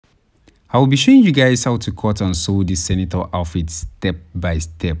I will be showing you guys how to cut and sew this senator outfit step by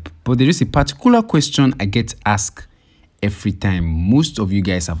step. But there is a particular question I get asked every time. Most of you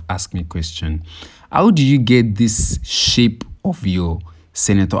guys have asked me a question. How do you get this shape of your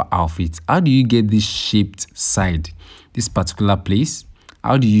senator outfit? How do you get this shaped side, this particular place?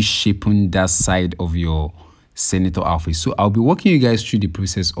 How do you shape on that side of your senator outfit? So I'll be walking you guys through the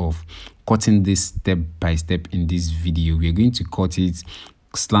process of cutting this step by step in this video. We're going to cut it,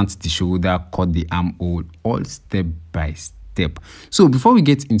 slant the shoulder, cut the armhole, all step by step. So before we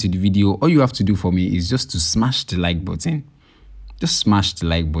get into the video, all you have to do for me is just to smash the like button. Just smash the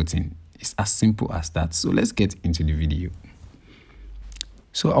like button. It's as simple as that. So let's get into the video.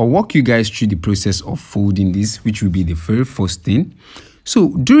 So I'll walk you guys through the process of folding this, which will be the very first thing. So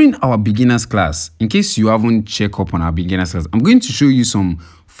during our beginners class, in case you haven't checked up on our beginners class, I'm going to show you some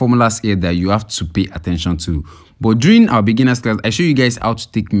formulas here that you have to pay attention to. But during our beginners class, I show you guys how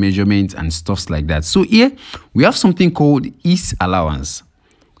to take measurements and stuffs like that. So here we have something called ease allowance.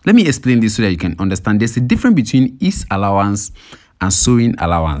 Let me explain this so that you can understand. There's a difference between ease allowance and sewing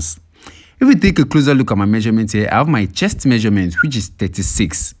allowance. If we take a closer look at my measurements here, I have my chest measurement, which is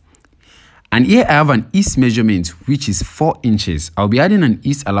 36. And here I have an ease measurement, which is 4 inches. I'll be adding an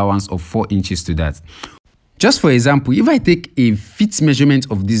ease allowance of 4 inches to that. Just for example, if I take a fit measurement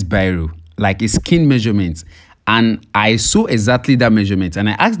of this biro, like a skin measurement, and I sew exactly that measurement, and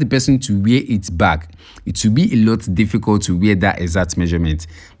I ask the person to wear it back, it will be a lot difficult to wear that exact measurement.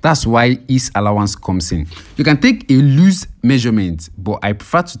 That's why ease allowance comes in. You can take a loose measurement, but I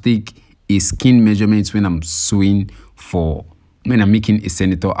prefer to take a skin measurement when I'm sewing when I'm making a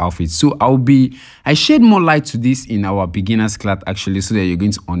senator outfit. So I shed more light to this in our beginners class actually, so that you're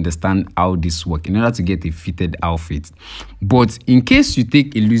going to understand how this works in order to get a fitted outfit. But in case you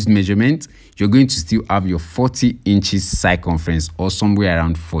take a loose measurement, you're going to still have your 40 inches circumference or somewhere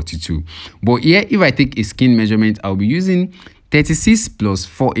around 42. But here, if I take a skin measurement, I'll be using 36 plus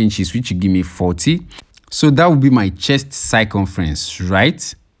 4 inches, which will give me 40. So that will be my chest circumference,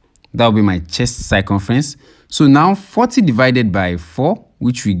 right? That will be my chest circumference. So now 40 divided by 4,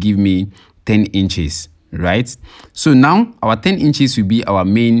 which will give me 10 inches, right? So now our 10 inches will be our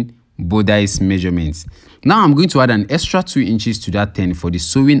main bodice measurements. Now I'm going to add an extra 2 inches to that 10 for the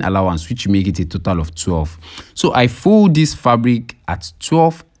sewing allowance, which will make it a total of 12. So I fold this fabric at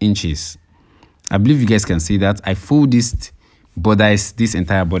 12 inches. I believe you guys can see that. I fold this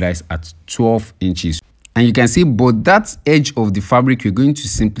entire bodice at 12 inches. And you can see, but that edge of the fabric, we're going to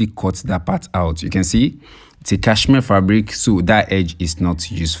simply cut that part out. You can see it's a cashmere fabric, so that edge is not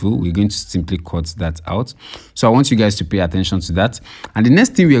useful. We're going to simply cut that out. So I want you guys to pay attention to that. And the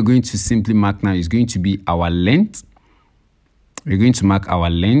next thing we are going to simply mark now is going to be our length. We're going to mark our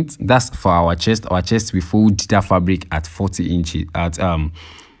length. That's for our chest. Our chest, we fold that fabric at 40 inches, at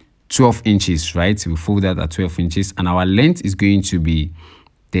 12 inches, right? We fold that at 12 inches. And our length is going to be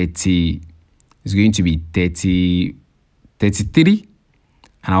 33.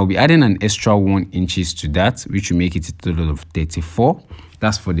 And I'll be adding an extra 1 inches to that, which will make it a total of 34.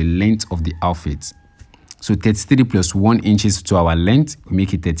 That's for the length of the outfit. So 33 plus 1 inches to our length will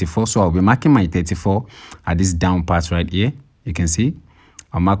make it 34. So I'll be marking my 34 at this down part right here. You can see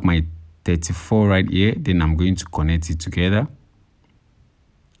I'll mark my 34 right here. Then I'm going to connect it together.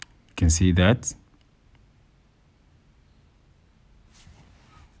 You can see that.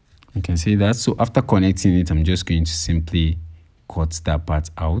 You can see that. So after connecting it, I'm just going to simply cut that part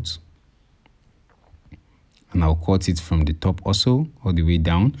out, and I'll cut it from the top also all the way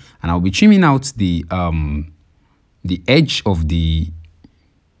down, and I'll be trimming out the edge of the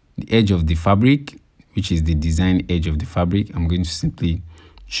fabric, which is the design edge of the fabric. I'm going to simply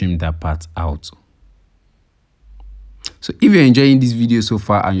trim that part out. So if you're enjoying this video so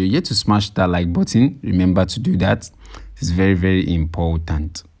far and you're yet to smash that like button, remember to do that. It's very, very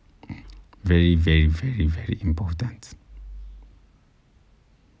important. Very, very, very, very important.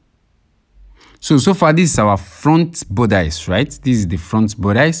 So far, this is our front bodice, right? This is the front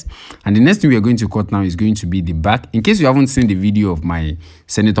bodice. And the next thing we are going to cut now is going to be the back. In case you haven't seen the video of my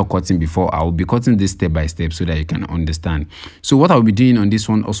senator cutting before, I will be cutting this step by step so that you can understand. So what I'll be doing on this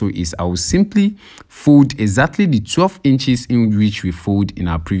one also is I will simply fold exactly the 12 inches in which we fold in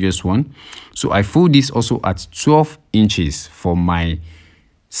our previous one. So I fold this also at 12 inches for my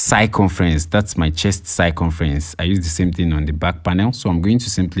circumference. That's my chest circumference. I use the same thing on the back panel. So I'm going to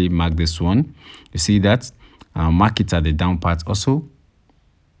simply mark this one. You see that? I'll mark it at the down part also,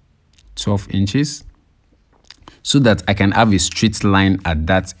 12 inches, so that I can have a straight line at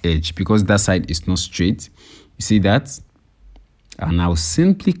that edge, because that side is not straight. You see that? And I'll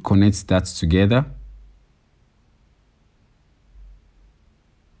simply connect that together.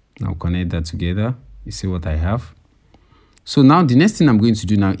 Now connect that together. You see what I have. So now the next thing I'm going to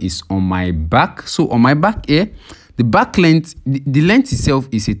do now is on my back. So on my back here, the back length, the length itself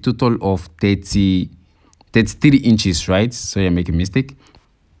is a total of 33 inches, right? Sorry, I make a mistake.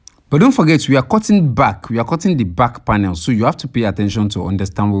 But don't forget, we are cutting back. We are cutting the back panel. So you have to pay attention to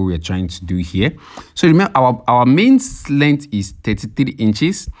understand what we are trying to do here. So remember, our main length is 33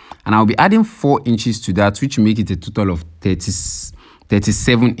 inches. And I'll be adding 4 inches to that, which will make it a total of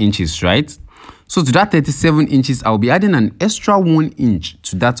 37 inches, right? So to that 37 inches, I'll be adding an extra 1 inch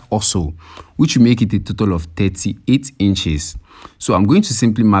to that also, which will make it a total of 38 inches. So I'm going to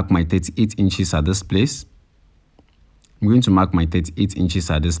simply mark my 38 inches at this place. I'm going to mark my 38 inches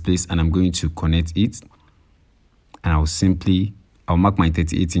at this place and I'm going to connect it. And I'll mark my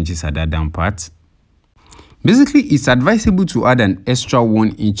 38 inches at that down part. Basically, it's advisable to add an extra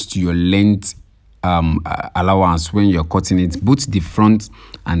 1 inch to your length allowance when you're cutting it, both the front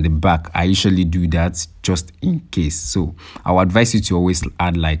and the back. I usually do that just in case. So I would advise you to always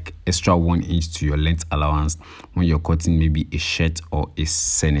add like extra 1 inch to your length allowance when you're cutting maybe a shirt or a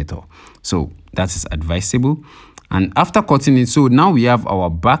senator. So that is advisable. And after cutting it, so now we have our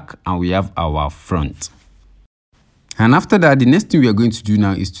back and we have our front. And after that, the next thing we are going to do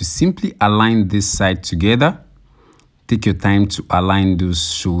now is to simply align this side together. Take your time to align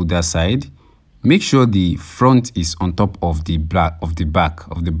those shoulder side. Make sure the front is on top of the back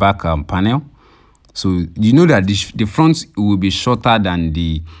panel. So you know that the front will be shorter than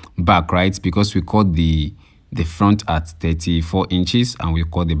the back, right? Because we cut the front at 34 inches and we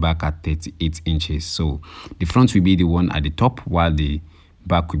cut the back at 38 inches. So the front will be the one at the top while the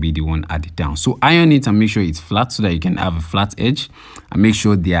back will be the one at the down. So iron it and make sure it's flat so that you can have a flat edge and make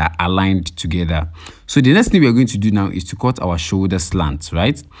sure they are aligned together. So the next thing we are going to do now is to cut our shoulder slant,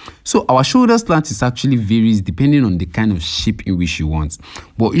 right? So our shoulder slant is actually varies depending on the kind of shape in which you want,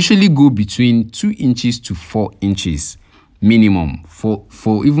 but usually go between 2 inches to 4 inches minimum.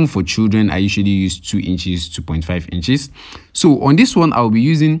 Even for children, I usually use 2 inches, 2.5 inches. So on this one, I'll be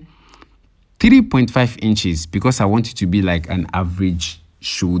using 3.5 inches because I want it to be like an average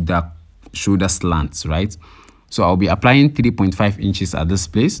shoulder slant, right? So I'll be applying 3.5 inches at this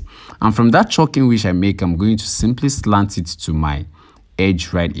place, and from that chalk in which I make, I'm going to simply slant it to my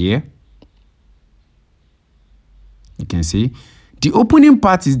edge right here. You can see the opening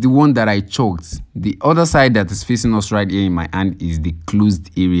part is the one that I chalked. The other side that is facing us right here in my hand is the closed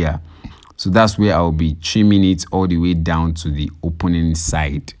area. So that's where I'll be trimming it all the way down to the opening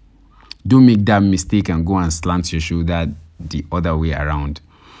side. Don't make that mistake and go and slant your shoulder the other way around.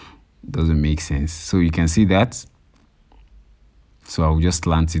 Doesn't make sense. So you can see that. So I'll just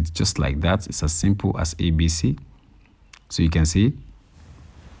slant it just like that. It's as simple as ABC. So you can see.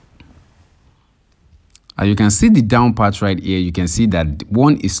 And you can see the down part right here. You can see that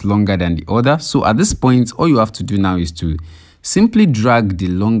one is longer than the other. So at this point, all you have to do now is to simply drag the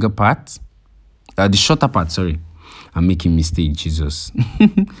longer part, the shorter part, sorry. I'm making mistake, Jesus.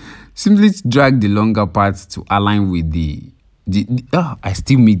 Simply drag the longer part to align with I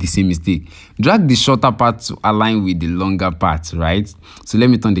still make the same mistake. Drag the shorter part to align with the longer part, right? So let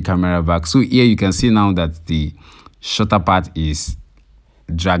me turn the camera back. So here you can see now that the shorter part is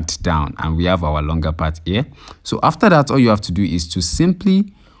dragged down and we have our longer part here. So after that, all you have to do is to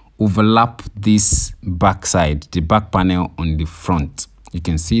simply overlap this back side, the back panel on the front. You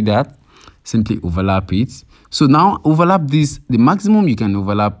can see that. Simply overlap it. So now overlap this. The maximum you can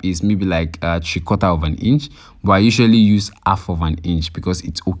overlap is maybe like 3/4 of an inch, but I usually use 1/2 of an inch because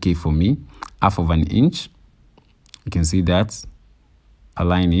it's okay for me. 1/2 of an inch. You can see that.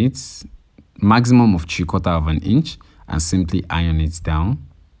 Align it. Maximum of 3/4 of an inch, and simply iron it down.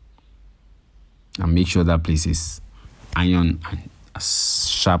 And make sure that place is iron and as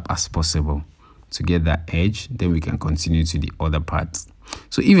sharp as possible to get that edge. Then we can continue to the other part.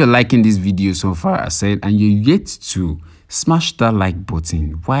 So if you're liking this video so far, I said, and you're yet to smash that like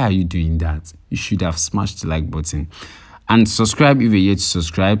button, why are you doing that? You should have smashed the like button. And subscribe if you're yet to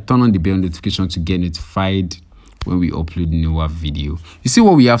subscribe. Turn on the bell notification to get notified when we upload newer video. You see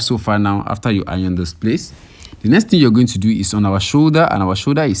what we have so far now after you iron this place? The next thing you're going to do is on our shoulder, and our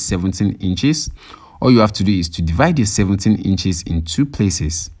shoulder is 17 inches. All you have to do is to divide your 17 inches in 2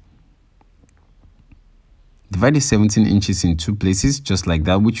 places. Divide the 17 inches in 2 places, just like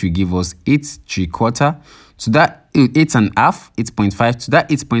that, which will give us 8/3/4. To that 8.5, 8.5. To that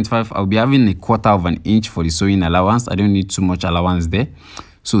 8.5, I'll be having 1/4 of an inch for the sewing allowance. I don't need too much allowance there.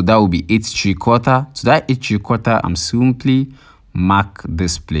 So that will be 8/3/4. To that 8/3/4, I'm simply mark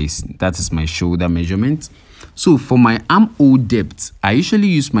this place. That is my shoulder measurement. So for my armhole depth, I usually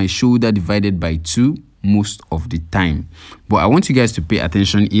use my shoulder divided by 2 most of the time. But I want you guys to pay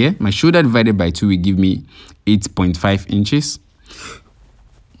attention here. My shoulder divided by 2 will give me 8.5 inches.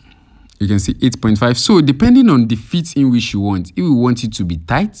 You can see 8.5. So depending on the fit in which you want, if you want it to be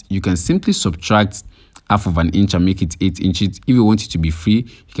tight, you can simply subtract half of an inch and make it 8 inches. If you want it to be free,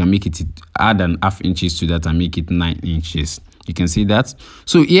 you can make it, add an half inches to that and make it 9 inches. You can see that.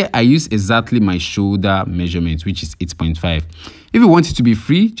 So here I use exactly my shoulder measurement, which is 8.5. If you want it to be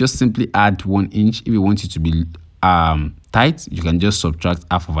free, just simply add 1 inch. If you want it to be tight, you can just subtract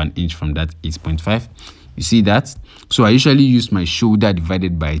half of an inch from that 8.5. You see that? So I usually use my shoulder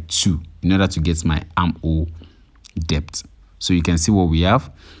divided by 2 in order to get my armhole depth. So you can see what we have.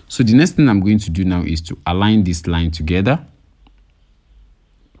 So the next thing I'm going to do now is to align this line together.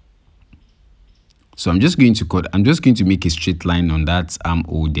 So I'm just going to make a straight line on that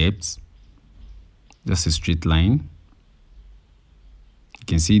armhole depth. Just a straight line. You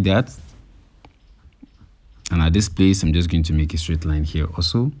can see that. And at this place, I'm just going to make a straight line here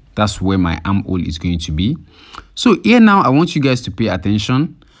also. That's where my armhole is going to be. So here now, I want you guys to pay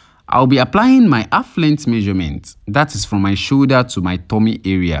attention. I'll be applying my half length measurement. That is from my shoulder to my tummy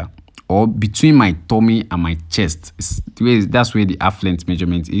area, or between my tummy and my chest. That's where the half length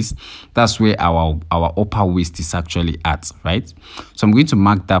measurement is. That's where our upper waist is actually at, right? So I'm going to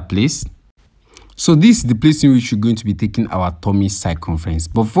mark that place. So this is the place in which we're going to be taking our tummy circumference.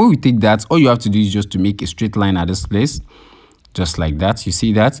 But before we take that, all you have to do is just to make a straight line at this place, just like that. You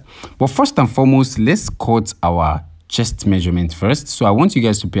see that? But first and foremost, let's cut our chest measurement first. So I want you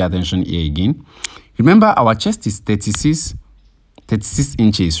guys to pay attention here again. Remember, our chest is 36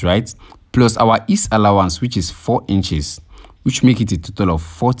 inches, right? Plus our ease allowance, which is 4 inches, which make it a total of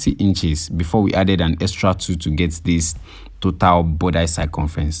 40 inches before we added an extra 2 to get this total body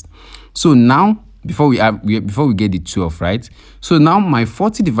circumference. So now, before we get the 12, right? So now my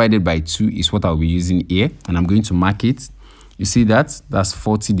 40 divided by 2 is what I'll be using here, and I'm going to mark it. You see that? That's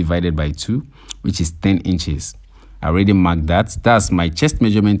 40 divided by 2, which is 10 inches. I already marked that. That's my chest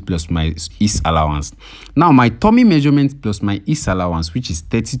measurement plus my ease allowance. Now my tummy measurement plus my ease allowance, which is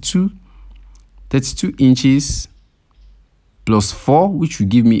 32 inches plus 4, which will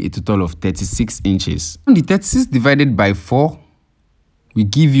give me a total of 36 inches. And the 36 divided by 4 will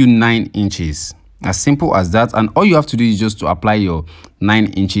give you 9 inches. As simple as that. And all you have to do is just to apply your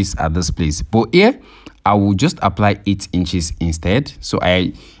 9 inches at this place. But here, I will just apply 8 inches instead. So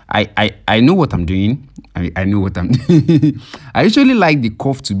I know what I'm doing. I know what I'm doing. I usually like the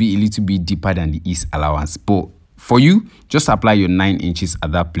cuff to be a little bit deeper than the ease allowance. But for you, just apply your 9 inches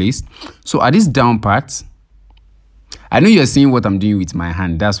at that place. So at this down part, I know you're seeing what I'm doing with my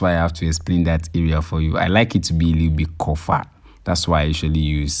hand. That's why I have to explain that area for you. I like it to be a little bit cuffer. That's why I usually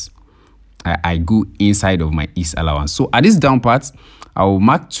use, I go inside of my ease allowance. So at this down part, I will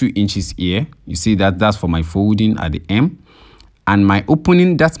mark 2 inches here. You see that that's for my folding at the M. And my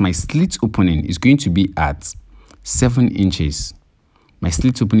opening, that's my slit opening, is going to be at 7 inches. My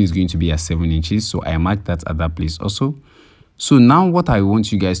slit opening is going to be at 7 inches. So I mark that at that place also. So now what I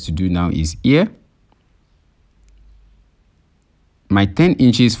want you guys to do now is here. My 10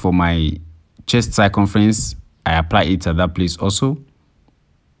 inches for my chest circumference, I apply it at that place also.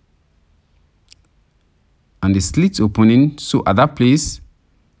 And the slit opening, so at that place,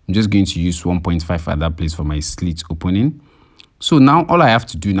 I'm just going to use 1.5 at that place for my slit opening. So now all I have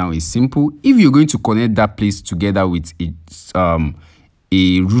to do now is simple. If you're going to connect that place together with a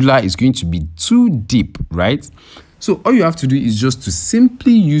ruler, it's going to be too deep, right? So all you have to do is just to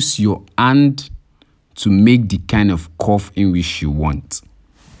simply use your hand to make the kind of curve in which you want.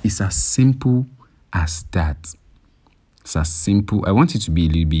 It's as simple as that. It's as simple. I want it to be a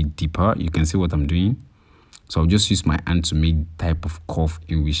little bit deeper. You can see what I'm doing. So I'll just use my hand to make the type of curve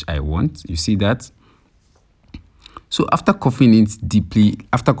in which I want. You see that? So after curving it deeply,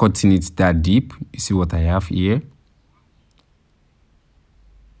 after cutting it that deep, you see what I have here.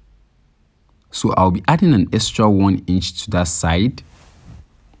 So I'll be adding an extra 1 inch to that side.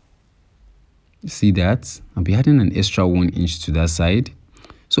 You see that? I'll be adding an extra 1 inch to that side.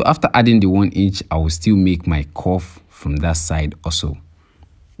 So after adding the 1 inch, I will still make my curve from that side also.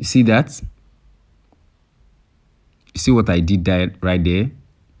 You see that? You see what I did that right there?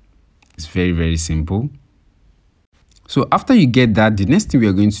 It's very, very simple. So after you get that, the next thing we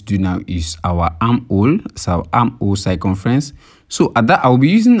are going to do now is our armhole. So our armhole circumference. So at that, I'll be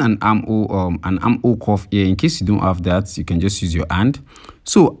using an armhole curve here. In case you don't have that, you can just use your hand.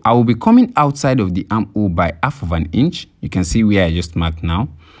 So I will be coming outside of the armhole by half of an inch. You can see where I just marked now.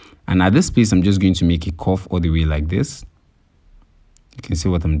 And at this place, I'm just going to make a curve all the way like this. You can see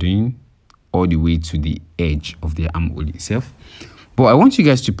what I'm doing, all the way to the edge of the armhole itself. But I want you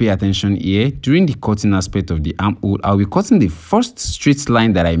guys to pay attention here. During the cutting aspect of the armhole, I'll be cutting the first straight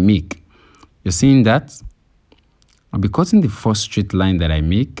line that I make. You're seeing that? I'll be cutting the first straight line that I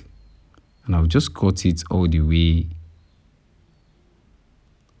make, and I'll just cut it all the way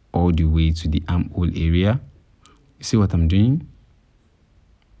to the armhole area. You see what I'm doing?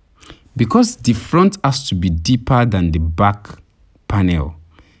 Because the front has to be deeper than the back panel.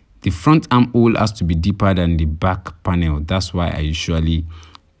 The front armhole has to be deeper than the back panel. That's why I usually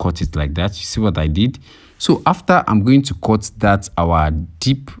cut it like that. You see what I did? So after I'm going to cut that's our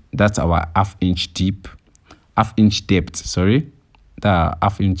half-inch depth, sorry. That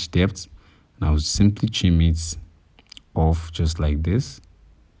half-inch depth. And I'll simply trim it off just like this.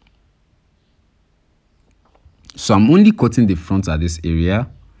 So I'm only cutting the front at this area.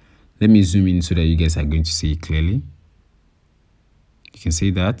 Let me zoom in so that you guys are going to see it clearly. You can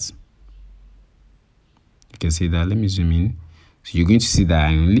see that. You can see that. Let me zoom in. So you're going to see that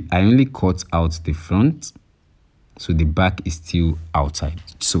I only cut out the front, so the back is still outside.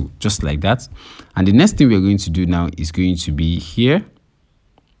 So just like that. And the next thing we're going to do now is going to be here.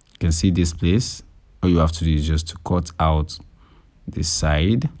 You can see this place. All you have to do is just to cut out this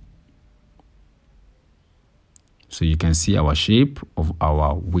side. So you can see our shape of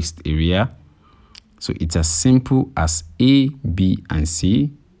our waist area. So it's as simple as A, B, and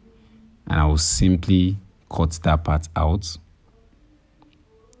C. And I will simply cut that part out.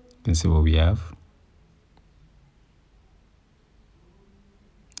 You can see what we have.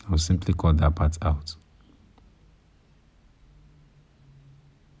 I'll simply cut that part out.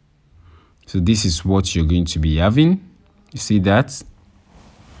 So this is what you're going to be having. You see that?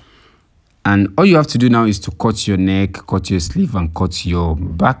 And all you have to do now is to cut your neck, cut your sleeve, and cut your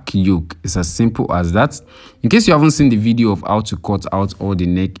back yoke. It's as simple as that. In case you haven't seen the video of how to cut out all the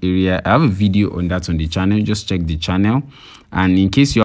neck area, I have a video on that on the channel. Just check the channel. And in case you